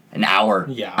 30, an hour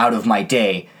out of my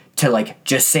day to, like,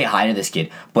 just say hi to this kid.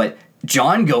 But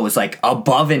John goes, like,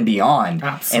 above and beyond.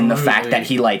 Absolutely. And the fact that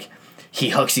he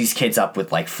hooks these kids up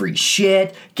with, like, free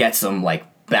shit, gets them, like,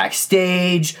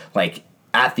 backstage, like,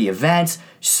 at the events,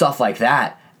 stuff like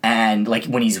that. And, like,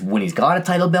 when he's got a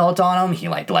title belt on him, he,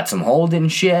 like, lets him hold it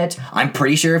and shit. I'm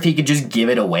pretty sure if he could just give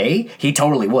it away, he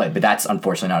totally would. But that's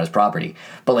unfortunately not his property.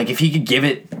 But, like, if he could give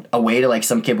it away to, like,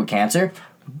 some kid with cancer,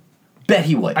 bet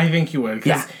he would. I think he would.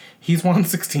 Yeah. He's won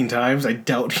 16 times. I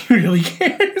doubt he really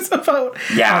cares about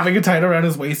having a title around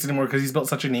his waist anymore because he's built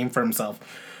such a name for himself.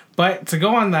 But to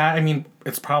go on that, I mean,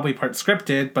 it's probably part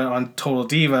scripted, but on Total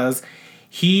Divas,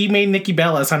 he made Nikki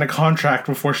Bella sign a contract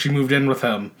before she moved in with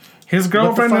him. His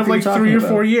girlfriend of like 3 or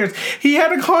 4 years. He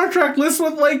had a contract list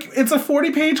with like, it's a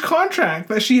 40-page contract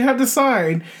that she had to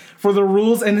sign for the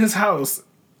rules in his house.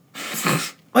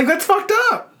 Like, that's fucked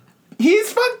up.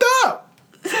 He's fucked up.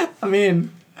 I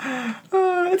mean,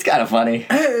 it's kind of funny.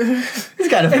 It's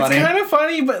kind of funny. It's kind of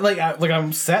funny, but like I'm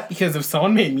upset because if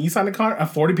someone made me sign a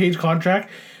 40-page contract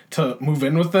to move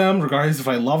in with them, regardless if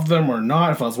I loved them or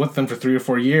not, if I was with them for 3 or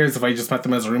 4 years, if I just met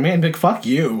them as a roommate, I'd be like, fuck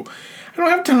you. I don't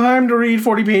have time to read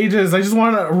 40 pages. I just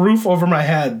want a roof over my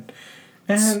head.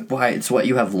 And it's what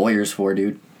you have lawyers for,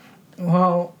 dude.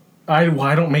 well, I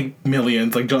don't make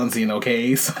millions like John Cena,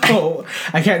 okay? So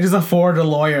I can't just afford a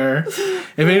lawyer.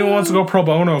 If anyone wants to go pro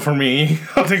bono for me,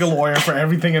 I'll take a lawyer for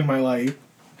everything in my life.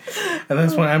 And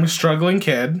that's when I'm a struggling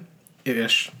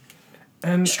kid-ish.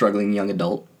 And Struggling young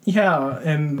adult. yeah,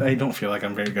 and I don't feel like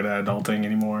I'm very good at adulting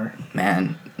anymore.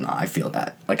 Man, no, I feel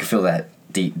that. Like, I feel that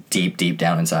deep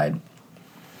down inside.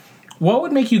 What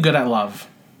would make you good at love?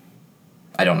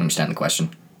 I don't understand the question.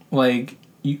 Like,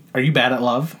 are you bad at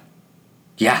love?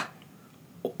 Yeah.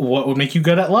 What would make you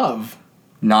good at love?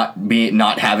 Not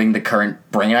having the current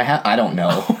brain I have. I don't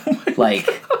know. Like,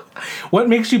 What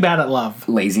makes you bad at love?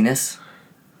 laziness.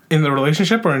 In the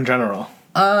relationship or in general?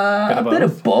 A bit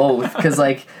of both. Because,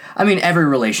 like, I mean, every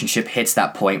relationship hits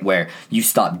that point where you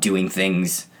stop doing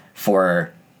things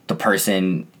for the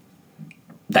person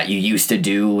that you used to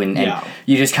do, and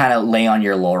you just kind of lay on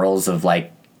your laurels of,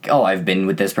 like, oh, I've been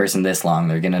with this person this long,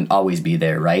 they're gonna always be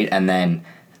there, right? And then,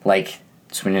 like,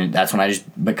 that's when I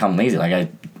just become lazy. Like,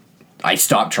 I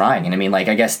stop trying. And I mean, like,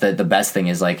 I guess the best thing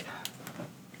is, like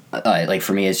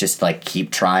for me, is just, like,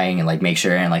 keep trying and, like, make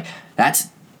sure, and, like, that's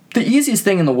the easiest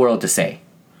thing in the world to say,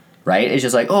 right? It's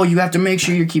just like, oh, you have to make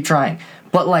sure you keep trying.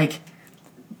 But, like,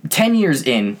 10 years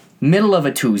in, middle of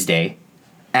a Tuesday,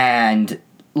 and,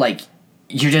 like,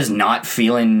 you're just not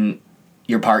feeling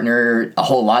your partner a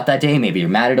whole lot that day. Maybe you're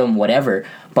mad at them, whatever.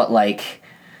 But, like,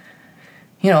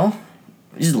 you know,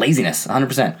 just laziness,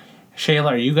 100%. Shayla,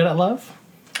 are you good at love?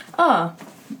 I've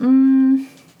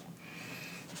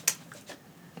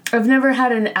never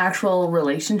had an actual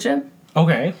relationship.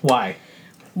 Okay, why?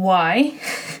 Why?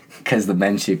 Because the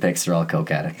men she picks are all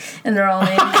coke addicts. And they're all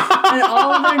named, and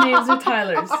all of their names are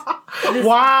Tyler's.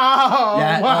 Wow!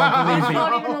 Yeah, wow. believe It's me.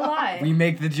 not even a lie. We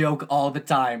make the joke all the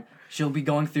time. She'll be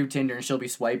going through Tinder and she'll be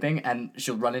swiping and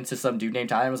she'll run into some dude named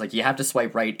Tyler and was like, you have to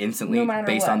swipe right instantly No matter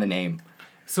based what. on the name.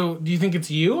 So, do you think it's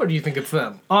you or do you think it's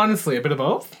them? Honestly, a bit of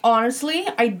both? Honestly,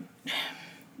 I'm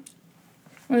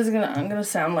gonna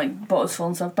sound like boastful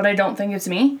and stuff, but I don't think it's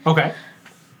me. Okay.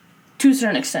 To a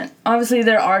certain extent. Obviously,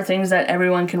 there are things that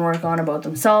everyone can work on about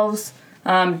themselves.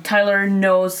 Tyler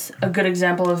knows a good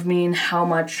example of me and how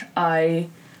much I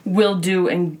will do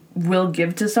and will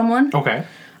give to someone. Okay.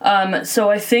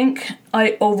 So I think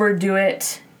I overdo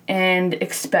it and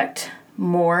expect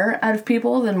more out of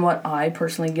people than what I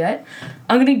personally get.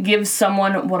 I'm going to give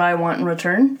someone what I want in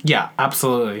return, Yeah,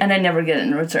 absolutely. and I never get it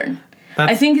in return.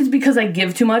 I think it's because I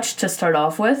give too much to start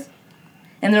off with,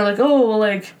 and they're like, oh, well,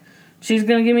 like, she's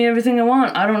going to give me everything I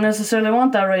want. I don't necessarily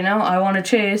want that right now. I want to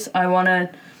chase. I want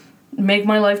to make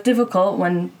my life difficult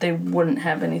when they wouldn't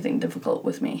have anything difficult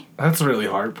with me. That's really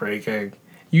heartbreaking.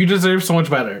 You deserve so much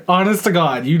better. Honest to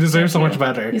God, you deserve so much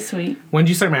better. You're sweet. When did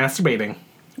you start masturbating?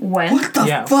 When? What the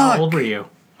Yeah, fuck? how old were you?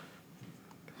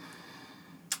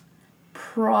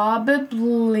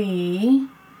 Probably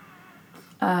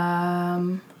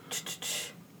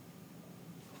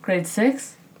grade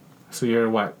 6. So you're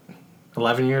what?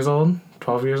 11 years old?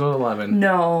 12 years old? 11?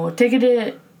 No, take it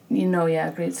to,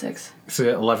 grade 6. So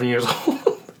you're 11 years old?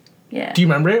 Yeah. Do you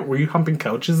remember it? Were you humping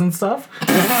couches and stuff?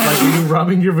 Like, were you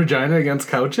rubbing your vagina against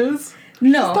couches?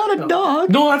 No. It's not a dog.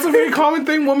 No, that's a very common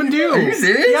thing women do. Are you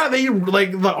serious? Yeah, they,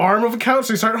 like, the arm of a couch,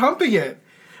 they start humping it.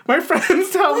 My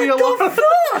friends tell me a lot.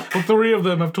 Well, 3 of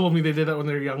them have told me they did that when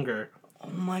they were younger. Oh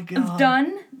my god.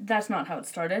 Done. That's not how it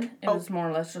started. It was more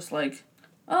or less just like,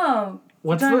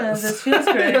 What's done, this? this feels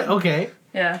great. Okay.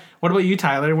 Yeah. What about you,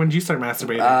 Tyler? When did you start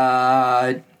masturbating?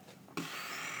 I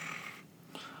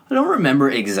don't remember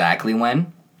exactly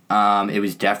when. It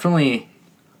was definitely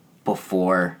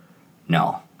before.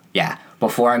 No. Yeah.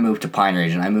 Before I moved to Pine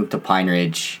Ridge. And I moved to Pine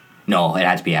Ridge. No, it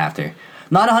had to be after.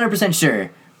 Not 100%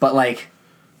 sure. But, like,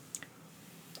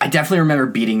 I definitely remember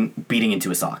beating into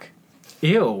a sock.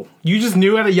 Ew. You just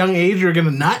knew at a young age you were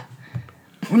gonna nut?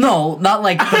 No, not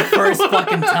like the first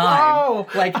fucking time. Oh.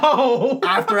 Like, Oh.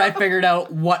 after I figured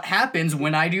out what happens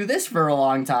when I do this for a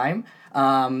long time,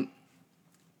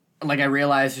 like, I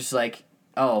realized just, like,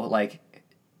 oh, like,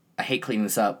 I hate cleaning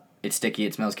this up. It's sticky.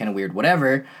 It smells kind of weird.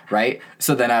 Whatever, right?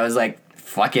 So then I was like,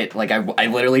 fuck it. Like, I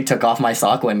literally took off my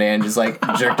sock one day and just, like,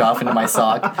 jerked off into my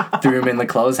sock, threw them in the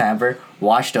clothes hamper,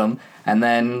 washed them, and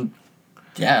then,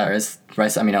 yeah,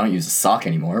 I mean, I don't use a sock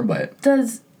anymore, but...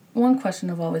 One question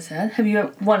I've always had. Have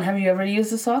you ever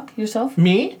used a sock yourself?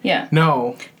 Me? Yeah.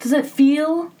 No. Does it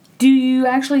feel... Do you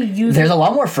actually use There's a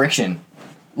lot more friction.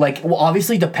 Like, well,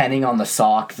 obviously, depending on the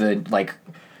sock, like,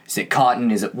 is it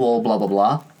cotton, is it wool, blah, blah,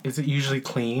 blah. Is it usually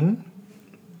clean?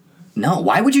 No,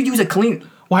 why would you use a clean...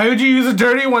 Why would you use a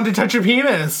dirty one to touch your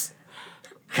penis?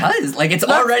 Because, like, it's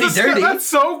already dirty. That's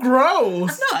so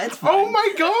gross. No, it's fine. Oh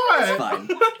my god. It's fine.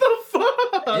 What the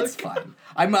fuck? It's fine.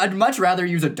 I'd much rather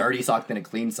use a dirty sock than a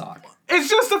clean sock. It's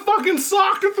just a fucking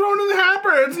sock to throw in the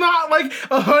hamper. It's not like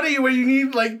a hoodie where you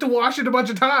need like to wash it a bunch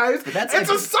of times. It's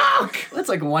a sock. That's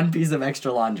like one piece of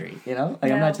extra laundry, you know? Like,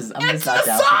 Yeah. I'm It's just a not down for sock.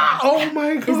 that. Oh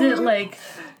my god. Is it like...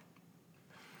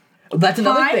 That's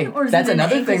another High, thing. or is That's it an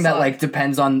another ankle thing that sock? like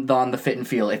depends on the fit and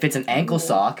feel. If it's an ankle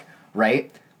sock,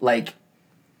 right? Like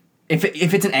if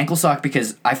it's an ankle sock,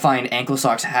 because I find ankle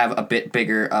socks have a bit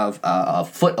bigger of a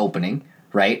foot opening,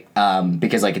 right?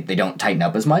 Because like they don't tighten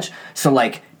up as much. So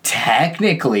like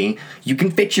technically you can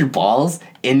fit your balls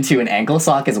into an ankle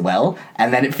sock as well,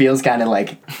 and then it feels kind of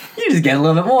like you just get a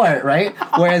little bit more, right?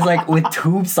 Whereas like with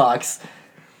tube socks,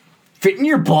 fitting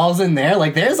your balls in there,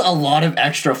 like there's a lot of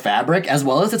extra fabric, as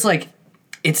well as it's like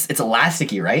it's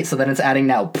elasticy, right? So then it's adding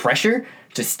now pressure,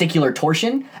 testicular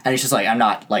torsion, and it's just like I'm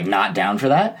not down for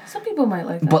that. Some people might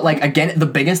like that. But like again, the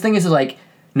biggest thing is like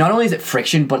not only is it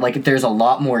friction, but like there's a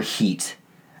lot more heat,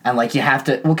 and like you have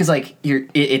to because like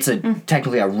it's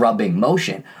technically a rubbing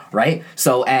motion, right?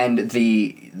 So and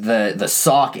the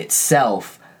sock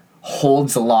itself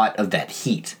holds a lot of that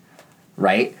heat,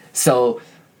 right? So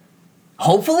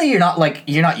hopefully you're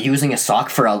not using a sock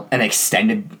for an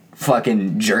extended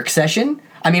fucking jerk session.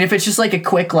 I mean, if it's just like a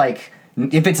quick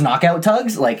if it's knockout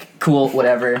tugs, like cool,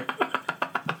 whatever.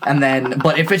 And then,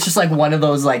 but if it's just like one of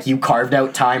those like you carved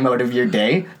out time out of your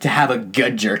day to have a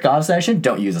good jerk off session,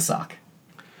 don't use a sock.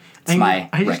 It's my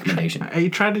recommendation. I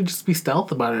try to just be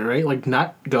stealth about it, right? Like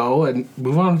not go and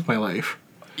move on with my life.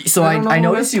 So I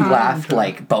noticed you laughed, to...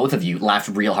 like both of you laughed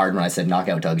real hard when I said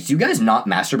knockout tugs. Do you guys not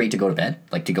masturbate to go to bed,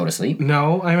 like to go to sleep?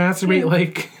 No, I masturbate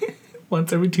like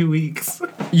once every 2 weeks.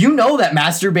 You know that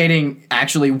masturbating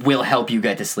actually will help you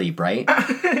get to sleep, right?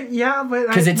 Yeah, but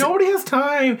nobody nobody has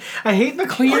time. I hate the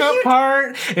cleanup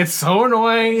part. It's so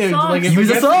annoying. It's like if Use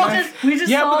it a gets sock. messy- We just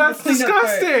yeah, but solved that's the cleanup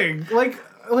part. disgusting.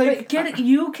 Like But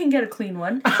you can get a clean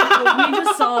one. But we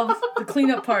just solved the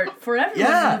cleanup part for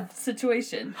everyone in the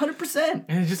situation. 100%.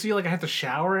 and I just feel like I have to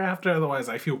shower after, otherwise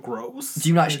I feel gross. Do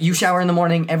you not? You shower in the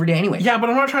morning every day anyway. Yeah, but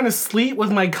I'm not trying to sleep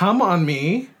with my cum on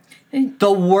me.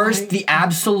 The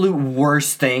absolute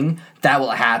worst thing that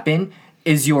will happen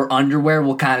is your underwear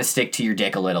will kind of stick to your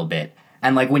dick a little bit,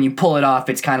 and like when you pull it off,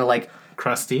 it's kind of like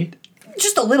Crusty.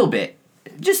 just a little bit.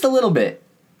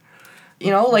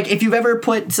 You know, like if you've ever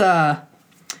put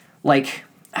like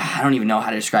I don't even know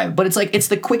how to describe it, but it's like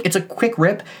it's a quick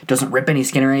rip. It doesn't rip any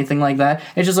skin or anything like that.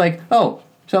 It's just like, oh,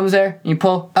 something's there. You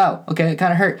pull. Oh, okay, it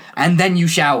kind of hurt, and then you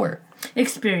shower.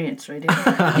 Experience, right?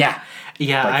 Here. Yeah.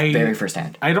 Yeah, Like, very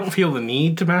firsthand. I don't feel the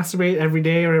need to masturbate every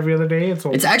day or every other day.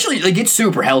 It's actually like it's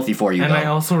super healthy for you. and though. I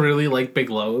also really like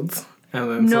big loads. And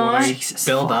then so when I Jesus,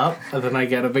 build fuck. up, and then I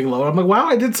get a big load, I'm like, wow,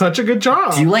 I did such a good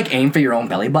job. Do you like aim for your own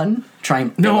belly button? Try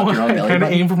and fill No, up your own I belly kind of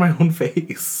button. aim for my own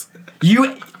face.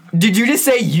 You Did you just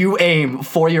say you aim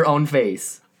for your own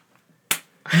face?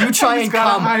 You try and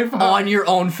come on your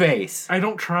own face. I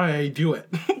don't try, I do it.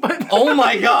 Oh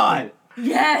my god!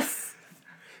 Yes!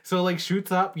 So, like,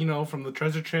 shoots up, you know, from the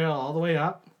treasure trail all the way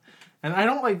up. And I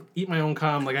don't, like, eat my own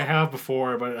cum like I have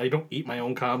before, but I don't eat my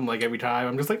own cum, like, every time.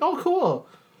 I'm just like, oh, cool.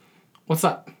 What's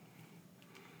up?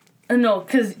 No,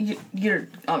 because you're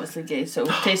obviously gay, so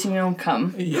tasting your own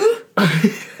cum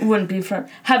wouldn't be fun.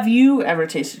 Have you ever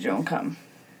tasted your own cum?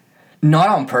 Not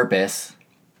on purpose.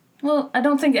 Well, I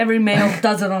don't think every male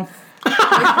does it on purpose. You'd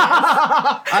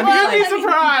be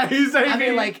surprised. I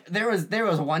mean, like, there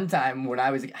was one time when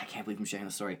I was... I can't believe I'm sharing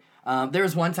the story. There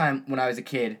was one time when I was a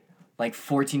kid, like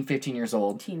 14, 15 years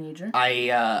old. Teenager.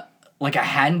 I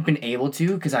hadn't been able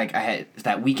to, because I had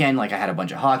that weekend, like, I had a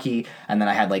bunch of hockey, and then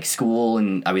I had, like, school,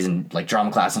 and I was in, like,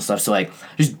 drama class and stuff, so, like,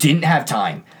 just didn't have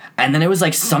time. And then it was,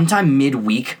 like, sometime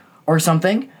midweek or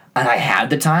something, and I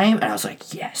had the time, and I was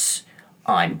like, yes,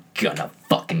 I'm gonna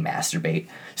fucking masturbate.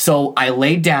 So I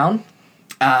laid down,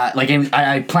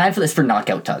 I planned for this for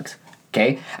knockout tugs.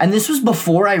 Okay? And this was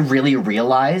before I really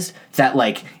realized that,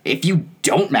 like, if you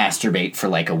don't masturbate for,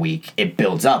 like, a week, it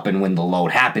builds up, and when the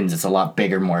load happens, it's a lot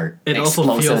bigger, more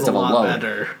explosive of a load.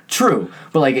 Better. True.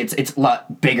 But, like, it's a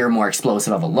lot bigger, more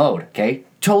explosive of a load, okay?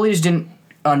 Totally just didn't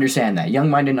understand that. Young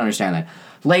mind didn't understand that.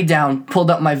 Laid down, pulled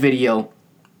up my video,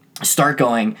 start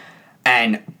going,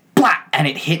 and blah! And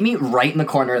it hit me right in the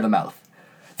corner of the mouth.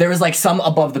 There was, like, some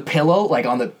above the pillow, like,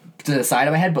 to the side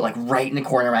of my head, but, like, right in the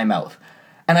corner of my mouth.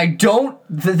 And I don't...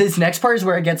 this next part is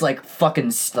where it gets, like,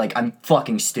 fucking... like, I'm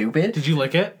fucking stupid. Did you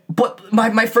lick it? But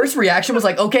my first reaction was,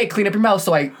 like, okay, clean up your mouth.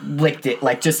 So I licked it,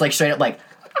 like, just, like, straight up, like,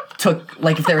 took...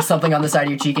 like, if there was something on the side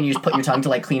of your cheek and you just put your tongue to,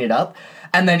 like, clean it up.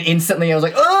 And then instantly I was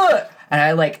like, ugh! And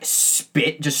I, like,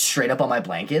 spit just straight up on my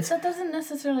blankets. That doesn't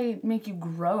necessarily make you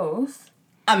gross.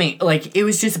 I mean, like, it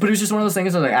was just... but it was just one of those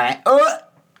things where I was like,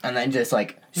 and then just,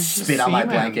 like, spit on my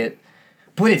blanket.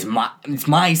 But it's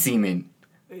my semen.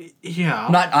 Yeah.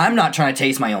 I'm not trying to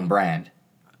taste my own brand.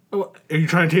 Are you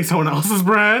trying to taste someone else's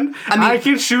brand? I mean, I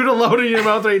can shoot a load in your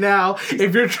mouth right now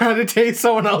if you're trying to taste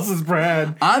someone else's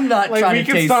brand. I'm not trying to taste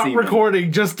semen. We can stop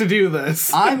recording just to do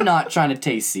this. I'm not trying to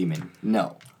taste semen.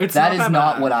 No. That is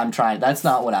not what I'm trying. That's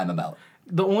not what I'm about.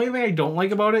 The only thing I don't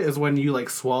like about it is when you, like,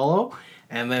 swallow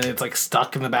and then it's, like,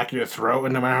 stuck in the back of your throat,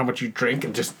 and no matter how much you drink,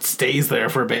 it just stays there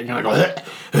for a bit, and you're like,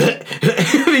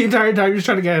 the entire time you're just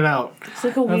trying to get it out. It's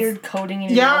like a weird coating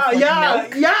in your mouth, like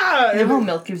milk. Yeah! You know how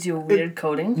milk gives you a weird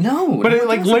coating? No. But it,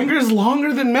 like, lingers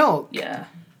longer than milk. Yeah.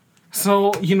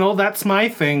 So, you know, that's my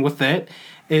thing with it,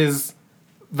 is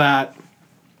that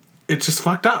it's just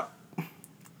fucked up.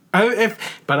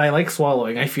 But I like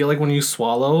swallowing. I feel like when you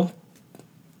swallow,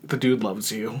 the dude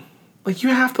loves you. Like, you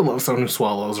have to love someone who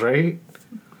swallows, right?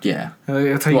 Yeah.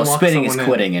 That's how you walk spitting is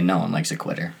quitting, and no one likes a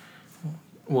quitter.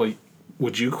 Well,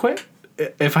 would you quit?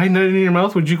 If I nutted in your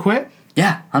mouth, would you quit?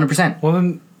 Yeah, 100%. Well,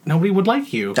 then nobody would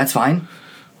like you. That's fine.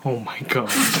 Oh my god.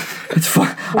 It's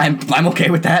fine. I'm okay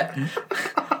with that.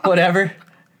 Whatever.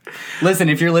 Listen,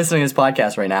 if you're listening to this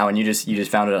podcast right now and you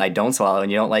just found out I don't swallow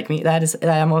and you don't like me,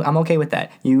 I'm okay with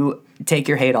that. You take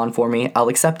your hate on for me, I'll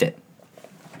accept it.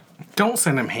 Don't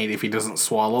send him hate if he doesn't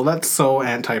swallow. That's so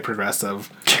anti-progressive.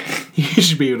 He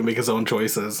should be able to make his own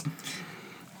choices.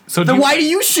 So then why do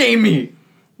you shame me?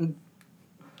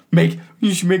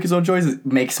 You should make his own choices.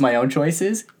 Makes my own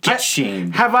choices? Get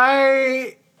shamed. Have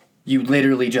I... You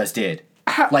literally just did.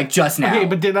 Like, just now. Okay,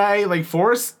 but did I, like,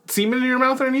 force semen in your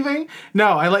mouth or anything? No,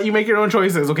 I let you make your own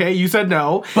choices, okay? You said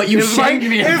no. But you shamed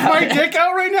me about Is my dick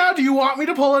out right now? Do you want me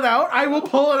to pull it out? I will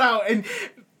pull it out and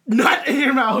nut in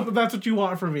your mouth if that's what you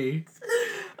want from me.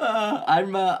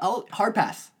 I'll hard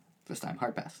pass. This time,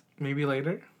 hard pass. Maybe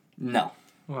later? No.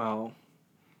 Well...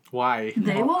 Why?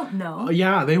 They won't know.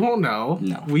 Yeah, they won't know.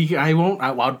 No. I won't.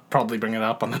 I'll probably bring it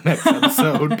up on the next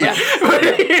episode. Yeah.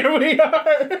 But here we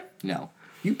are. No.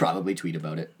 You probably tweet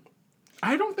about it.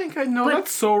 I don't think I know.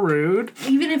 That's so rude.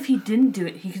 Even if he didn't do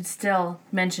it, he could still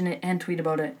mention it and tweet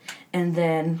about it. And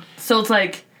then... So it's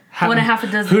like one and a half a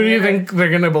dozen. Who do you think they're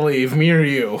going to believe? Me or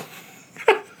you?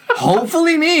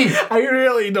 Hopefully me. I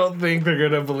really don't think they're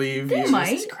going to believe you. They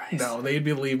might. No, they'd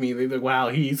believe me. They'd be like, wow,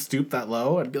 he stooped that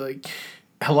low. I'd be like...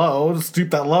 Hello, stoop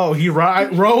that low. He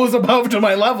rose above to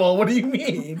my level. What do you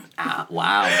mean?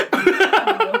 Wow.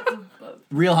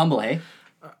 Real humble, hey?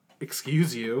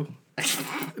 Excuse you.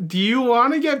 Do you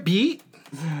want to get beat?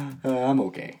 I'm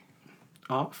okay.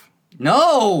 Off?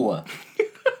 No!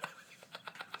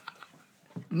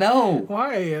 No.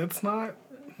 Why? It's not...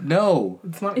 No.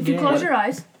 It's not If you close your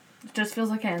eyes, it just feels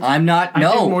like hands. I'm not...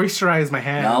 No. I can moisturize my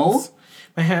hands. No.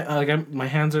 My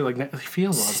hands are like they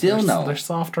feel love. Still no. They're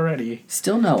soft already.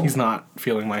 Still no. He's not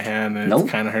feeling my hand, and Nope.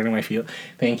 it's kind of hurting my feel.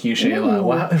 Thank you, Shayla.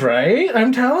 Wow, right?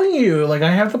 I'm telling you, like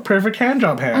I have the perfect hand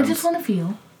job hands. I just want to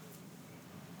feel.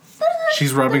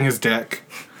 She's rubbing his dick.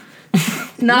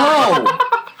 No.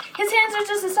 His hands are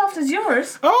just as soft as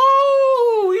yours.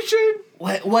 Oh, we should.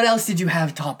 What else did you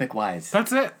have topic wise?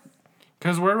 That's it.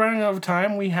 Because we're running out of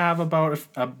time. We have about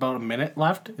a minute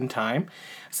left in time.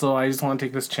 So I just want to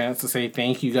take this chance to say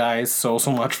thank you guys so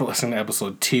much for listening to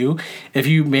episode 2. If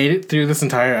you made it through this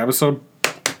entire episode,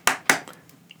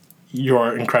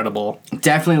 you're incredible.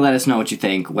 Definitely let us know what you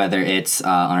think, whether it's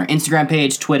on our Instagram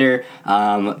page, Twitter,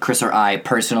 Chris or I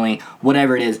personally,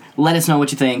 whatever it is. Let us know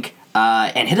what you think.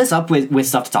 And hit us up with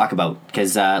stuff to talk about,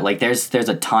 because there's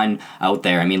a ton out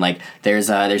there. I mean, like there's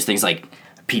things like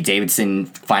Pete Davidson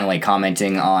finally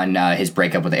commenting on his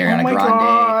breakup with Ariana Grande.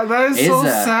 God, that is so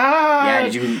sad. Yeah,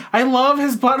 did you? I love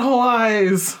his butthole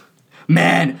eyes.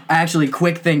 Man, actually,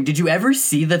 quick thing. Did you ever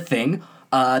see the thing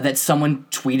that someone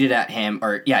tweeted at him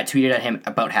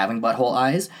about having butthole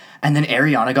eyes? And then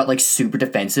Ariana got, like, super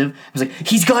defensive. It was like,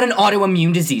 he's got an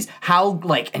autoimmune disease. How,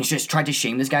 like, and she just tried to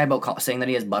shame this guy about saying that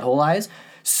he has butthole eyes.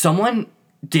 Someone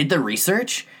did the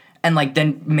research and, like,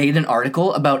 then made an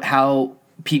article about how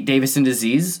Pete Davidson's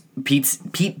disease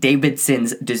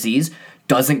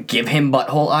doesn't give him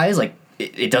butthole eyes. Like,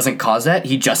 it doesn't cause that.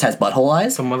 He just has butthole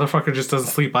eyes. Some motherfucker just doesn't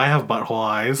sleep. I have butthole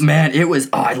eyes. Man, it was...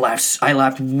 I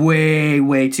laughed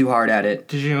way too hard at it.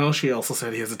 Did you know she also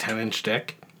said he has a 10-inch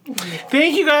dick?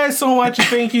 Thank you guys so much.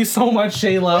 Thank you so much,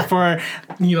 Shayla, for,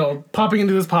 popping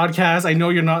into this podcast. I know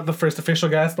you're not the first official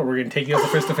guest, but we're going to take you as the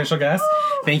first official guest.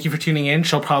 Thank you for tuning in.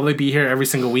 She'll probably be here every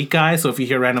single week, guys. So if you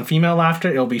hear random female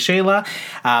laughter, it'll be Shayla.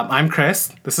 I'm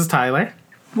Chris. This is Tyler.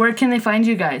 Where can they find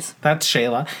you guys? That's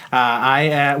Shayla.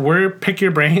 We're Pick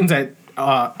Your Brains at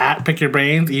Pick Your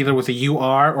Brains, either with a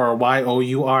UR or a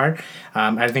YOUR.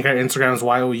 I think our Instagram is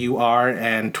YOUR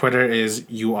and Twitter is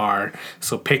UR.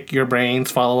 So Pick Your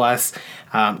Brains, follow us,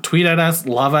 tweet at us,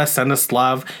 love us, send us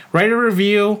love, write a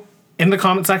review in the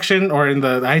comment section or in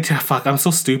the I'm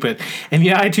so stupid. In the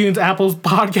iTunes, Apple's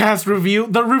podcast review,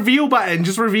 the review button,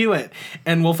 just review it,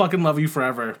 and we'll fucking love you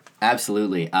forever.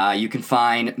 Absolutely. You can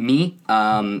find me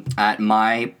at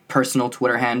my personal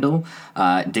Twitter handle,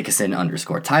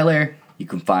 Dickinson_Tyler. You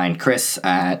can find Chris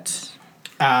at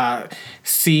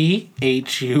CHUYNH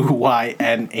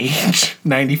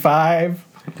 95.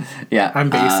 Yeah. I'm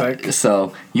basic.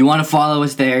 So you want to follow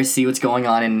us there, see what's going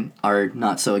on in our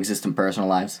not so existent personal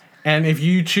lives. And if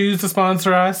you choose to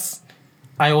sponsor us,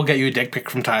 I will get you a dick pic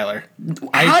from Tyler.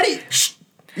 How do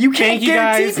you can't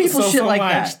guarantee people shit like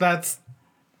that.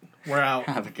 We're out.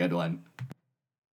 Have a good one.